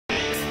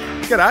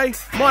G'day,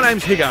 my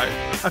name's Higgo.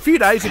 A few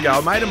days ago,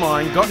 a mate of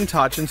mine got in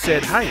touch and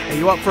said, hey, are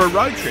you up for a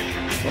road trip?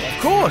 Well,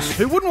 of course,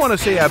 who wouldn't want to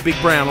see our big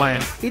brown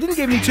land? He didn't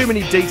give me too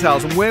many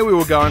details on where we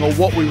were going or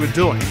what we were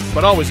doing,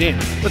 but I was in.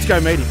 Let's go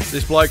meet him.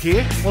 This bloke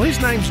here, well,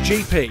 his name's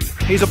GP.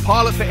 He's a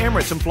pilot for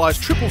Emirates and flies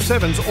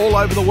 777s all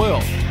over the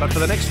world. But for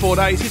the next 4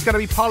 days, he's going to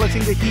be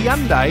piloting the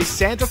Hyundai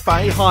Santa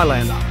Fe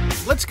Highlander.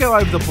 Let's go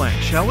over the plan,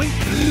 shall we?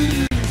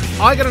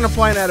 I get on a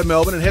plane out of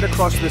Melbourne and head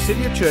across to the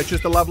city of Churches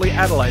to lovely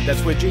Adelaide.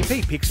 That's where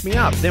GP picks me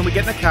up. Then we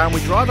get in a car and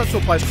we drive up to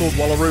a place called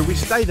Wallaroo. We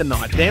stay the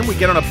night. Then we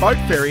get on a boat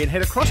ferry and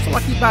head across to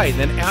Lucky Bay,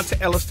 then out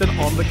to Elliston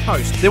on the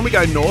coast. Then we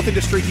go north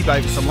into Streaky Bay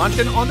for some lunch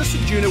and on to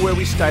St Juna where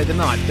we stay the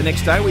night. The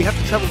next day we have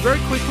to travel very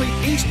quickly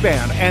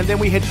eastbound and then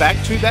we head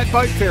back to that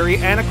boat ferry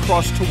and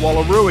across to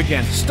Wallaroo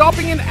again.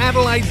 Stopping in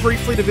Adelaide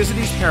briefly to visit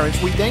his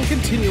parents, we then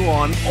continue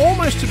on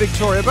almost to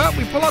Victoria, but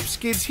we pull up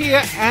skids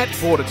here at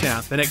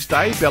Bordertown. The next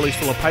day, bellies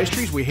full of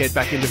pastries, we head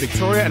back into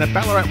Victoria and at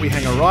Ballarat we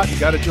hang a right and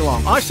go to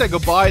Geelong. I say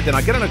goodbye, then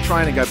I get on a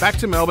train and go back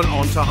to Melbourne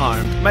on to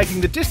home, making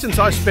the distance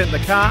I spent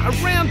in the car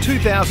around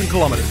 2,000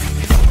 kilometres.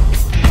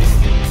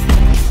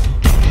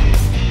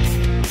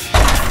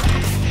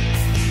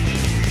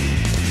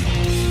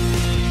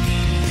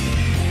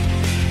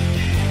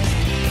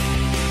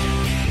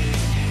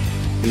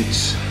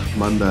 It's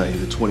Monday,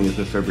 the 20th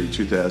of February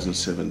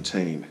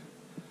 2017.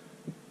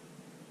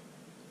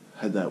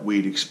 Had that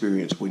weird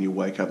experience when you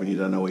wake up and you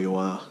don't know where you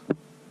are.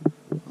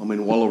 I'm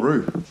in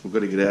Wallaroo. We've got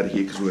to get out of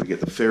here because we've got to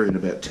get the ferry in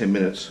about 10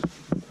 minutes.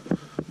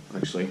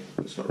 Actually,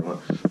 that's not right.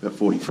 About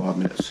 45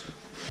 minutes.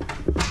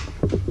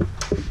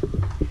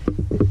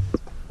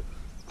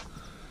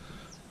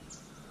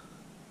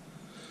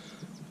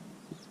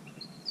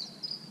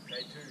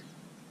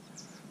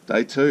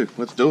 Day two.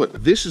 Let's do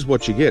it. This is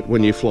what you get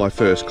when you fly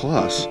first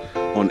class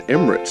on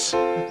Emirates.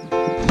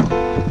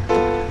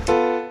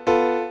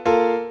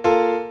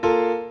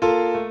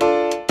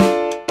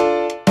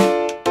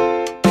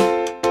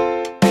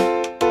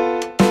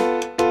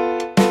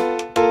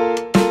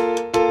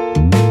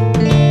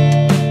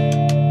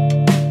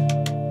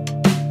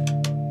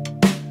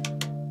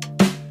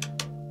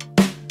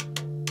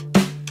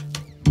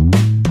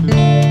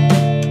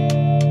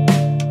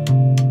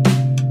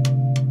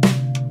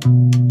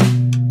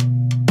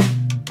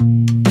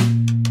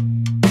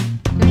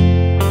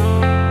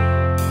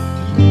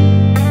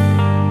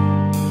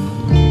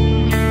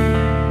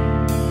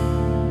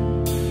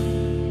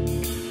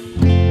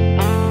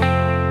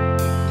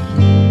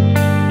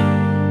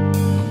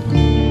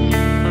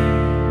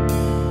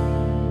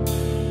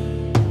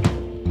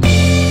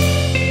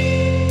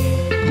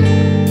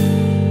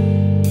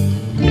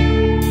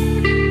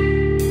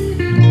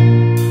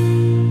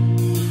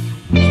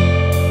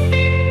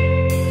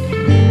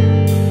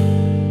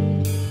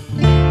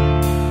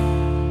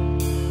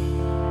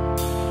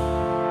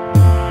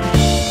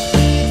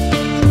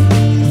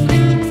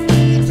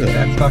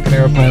 Fucking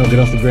aeroplane will get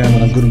off the ground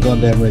when I'm good and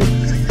goddamn ready.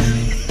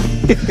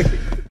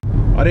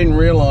 I didn't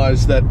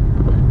realise that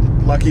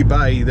Lucky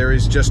Bay there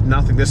is just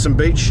nothing. There's some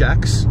beach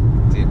shacks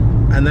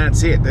and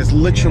that's it. There's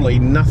literally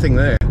nothing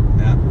there.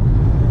 Yeah.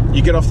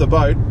 You get off the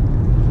boat,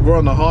 we're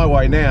on the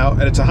highway now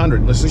and it's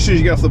 100. As soon as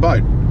you get off the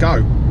boat, go.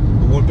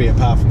 It would be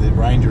apart from the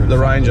Ranger. The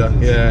Ranger,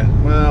 yeah.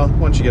 Well,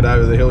 once you get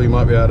over the hill you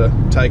might be able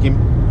to take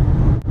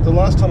him. The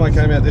last time I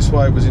came out this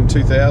way was in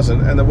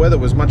 2000 and the weather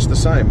was much the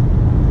same.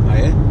 Oh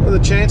yeah? What are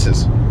the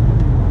chances?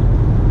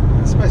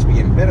 It's supposed to be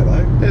getting better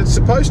though. It's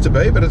supposed to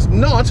be, but it's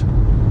not.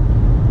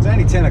 It's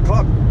only 10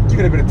 o'clock. Give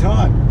it a bit of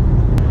time.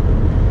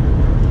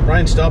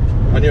 Rain stopped.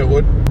 I knew it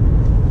would.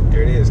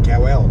 Here it is,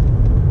 Cowell.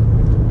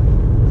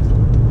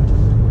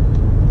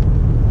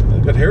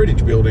 They've got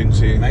heritage buildings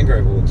here.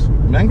 Mangrove walks.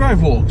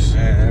 Mangrove walks?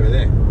 Yeah, over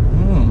there.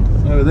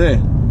 Over there.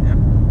 Yep.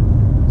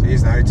 So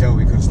here's the hotel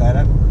we could have stayed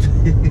at.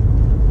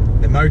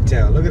 The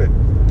motel, look at it.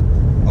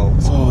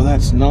 Oh,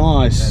 that's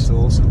nice. That's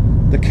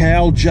awesome. The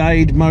Cowl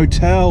Jade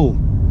Motel.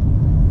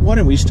 Why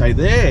didn't we stay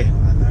there? I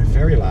had no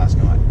ferry last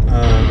night.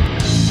 Yeah,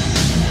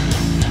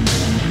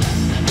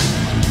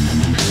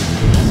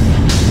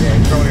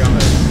 it's probably on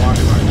the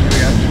microphone. Here we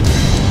go.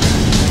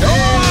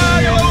 Oh,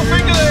 your little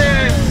finger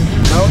there!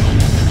 No.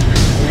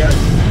 Here we go.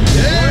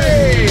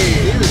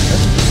 Yay!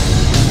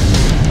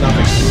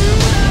 Nothing.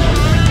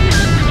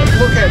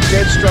 Look how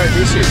dead straight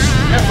this is.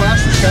 How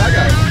fast does car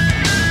go?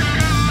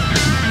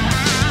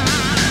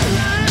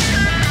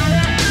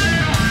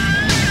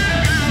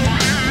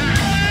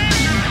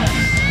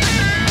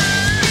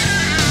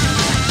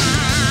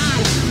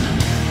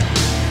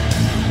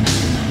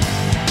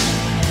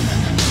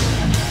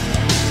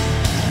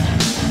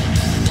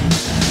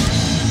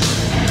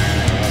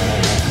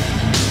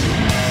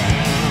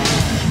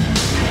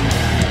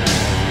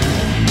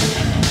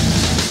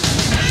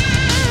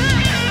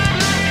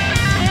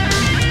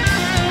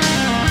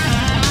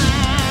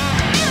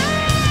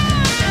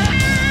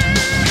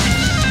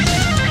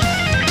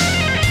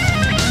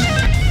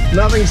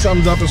 Nothing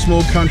sums up a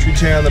small country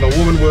town than a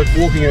woman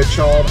walking her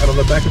child and on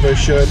the back of her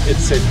shirt it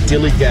said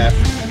Dilly Gaff.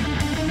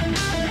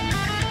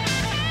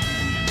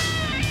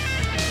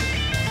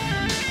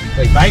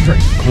 Cliff Bakery.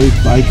 Cliff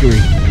Bakery.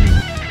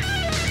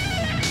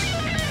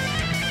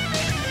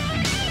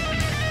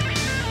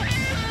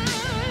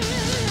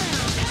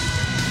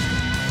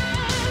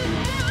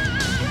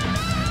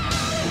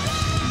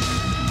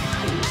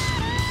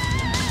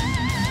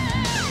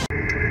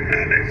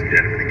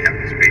 gentlemen, the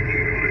captain speaking.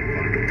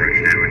 I'm on approach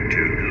now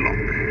into Lock,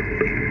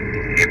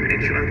 Bullingham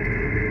Peninsula.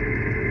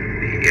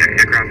 The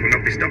aircraft will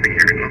not be stopping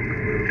here at Lock.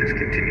 We'll just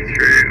continue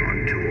through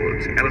on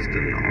towards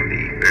Elliston on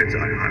the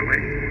Birdseye Highway.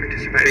 We're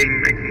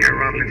anticipating making our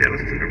arrival into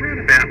Elliston around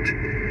about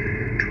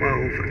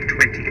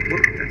 12:20.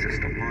 Look, that's a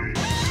stop line.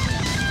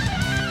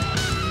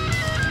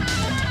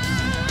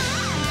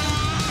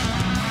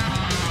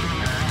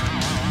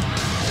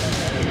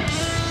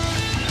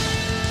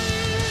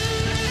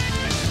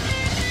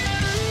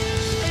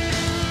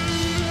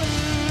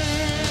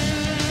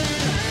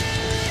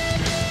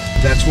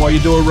 That's why you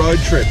do a road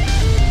trip,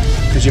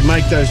 because you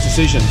make those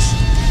decisions.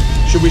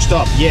 Should we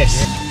stop?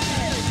 Yes.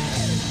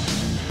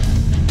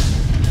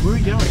 Where are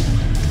you going?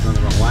 Gone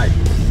the wrong way.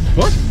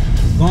 What?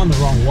 Gone the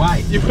wrong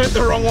way. You went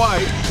the wrong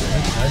way.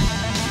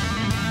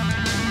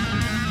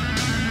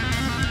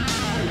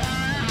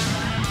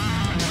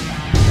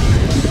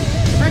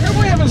 How come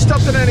we haven't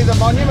stopped at any of the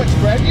monuments,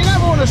 Brad? You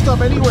never want to stop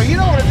anywhere. You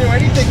don't want to do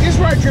anything. This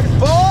road trip's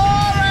boring!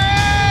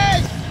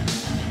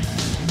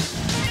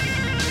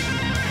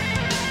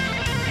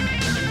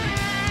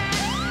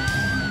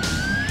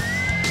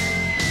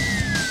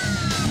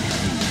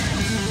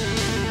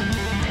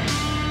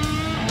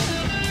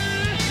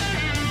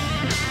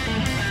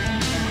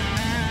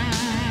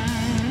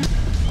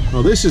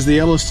 Well, this is the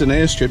Elliston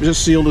airstrip. Is it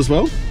sealed as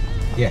well?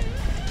 Yeah.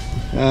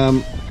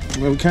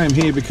 We came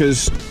here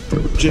because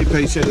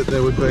GP said that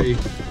there would be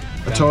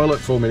a toilet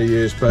for me to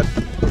use, but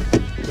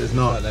there's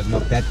not. Oh, they've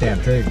knocked that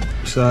down too.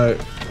 So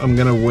I'm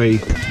going to wee.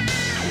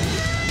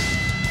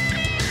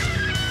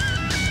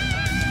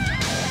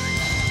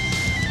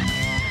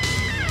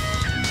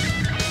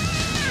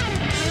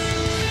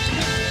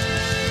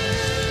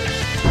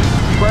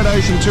 Brad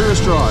Ocean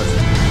Tourist Drive.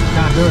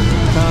 Can't do it.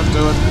 Can't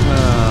do it.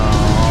 No.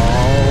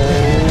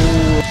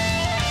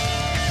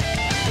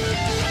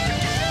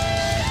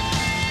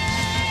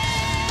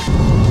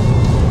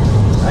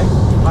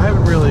 I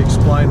haven't really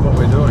explained what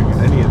we're doing in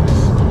any of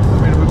this.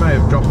 I mean, we may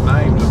have dropped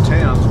names of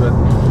towns, but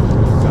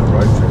It's not a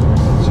road trip.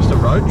 it's just a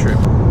road trip.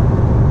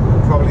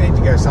 We'll probably need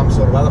to go some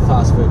sort of other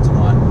fast food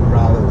tonight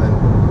rather than.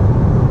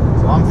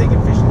 So I'm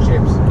thinking fish and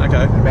chips.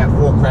 Okay. And about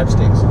 4 crab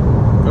sticks.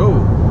 Ooh,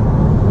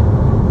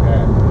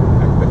 Yeah.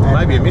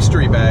 maybe a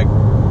mystery bag.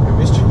 A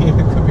mystery. It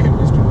could be a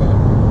mystery bag.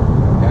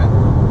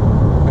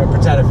 Yeah. A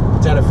potato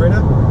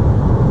fritter.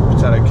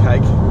 Potato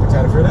cake.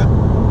 Potato fritter.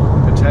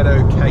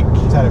 Potato cake.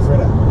 Potato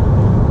fritter.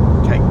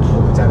 Cake.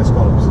 Or potato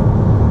scallops.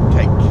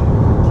 Cake.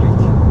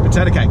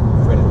 Potato cake.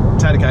 Fritter.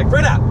 Potato cake.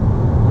 Fritter.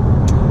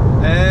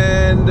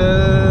 And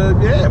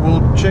yeah,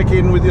 we'll check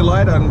in with you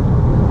later. And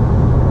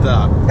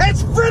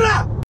It's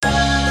fritter.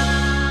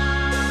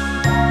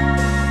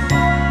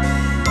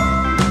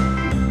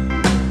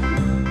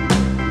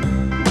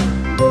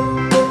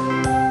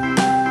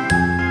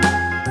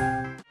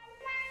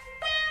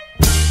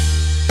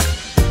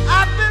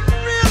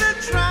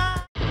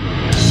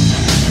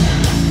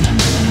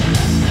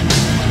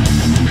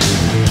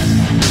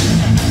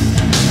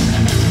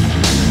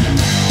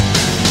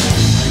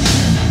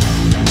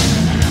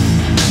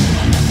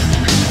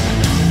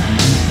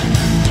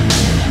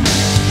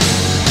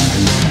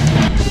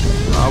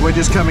 we're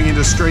just coming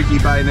into Streaky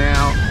Bay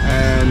now,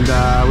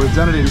 and we've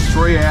done it in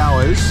 3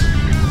 hours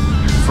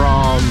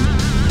from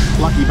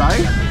Lucky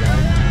Bay.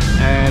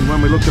 And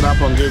when we looked it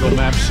up on Google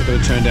Maps, I'm going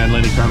to turn down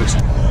Lenny Kravitz.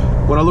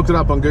 When I looked it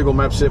up on Google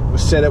Maps, it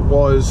said it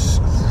was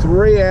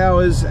 3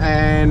 hours,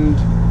 and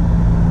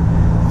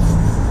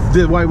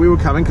the way we were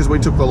coming, because we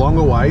took the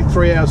longer way,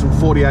 3 hours and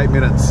 48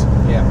 minutes.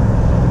 Yeah.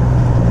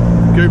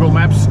 Google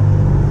Maps,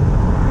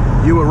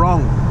 you were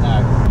wrong.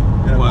 No.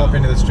 Gonna pop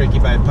into the Streaky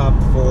Bay pub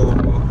for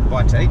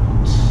bite to eat.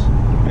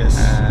 Yes.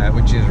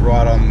 Which is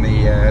right on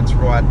the it's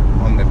right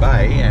on the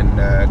bay and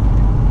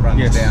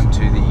runs down to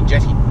the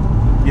jetty.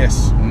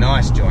 Yes.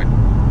 Nice joint.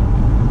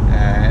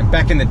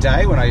 Back in the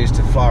day when I used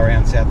to fly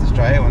around South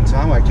Australia, one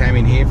time I came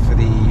in here for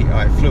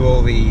I flew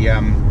all the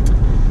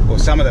or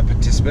some of the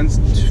participants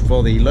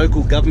for the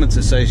Local Governments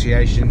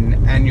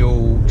Association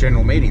annual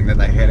general meeting that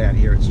they had out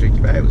here at Streaky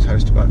Bay. It was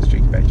hosted by the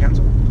Streaky Bay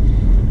Council.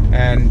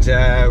 And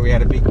we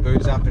had a big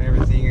booze up and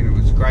everything, and it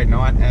was a great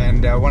night.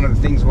 And one of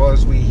the things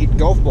was we hit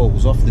golf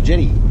balls off the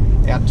jetty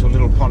out to a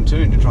little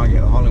pontoon to try and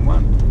get a hole in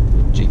one.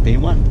 GP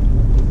won.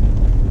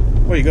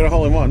 Well, you got a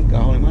hole in one?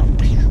 Got a hole in one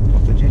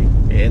off the jetty.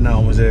 Yeah, no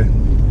one was there.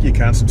 You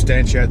can't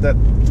substantiate that. I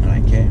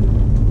don't care.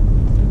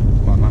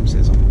 My mum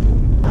says I'm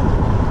important.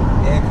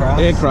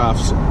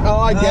 Aircrafts. Oh,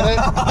 I get it.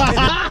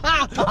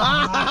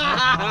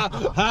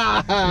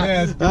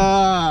 Yes.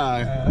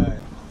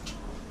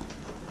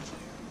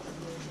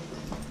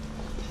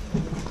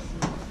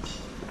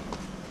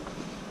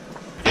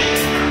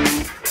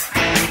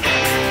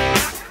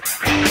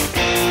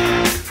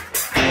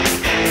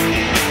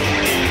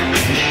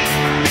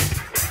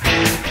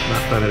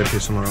 Don't let it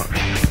piss them all right.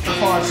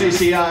 5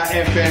 CCR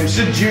FM,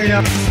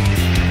 Sejuna.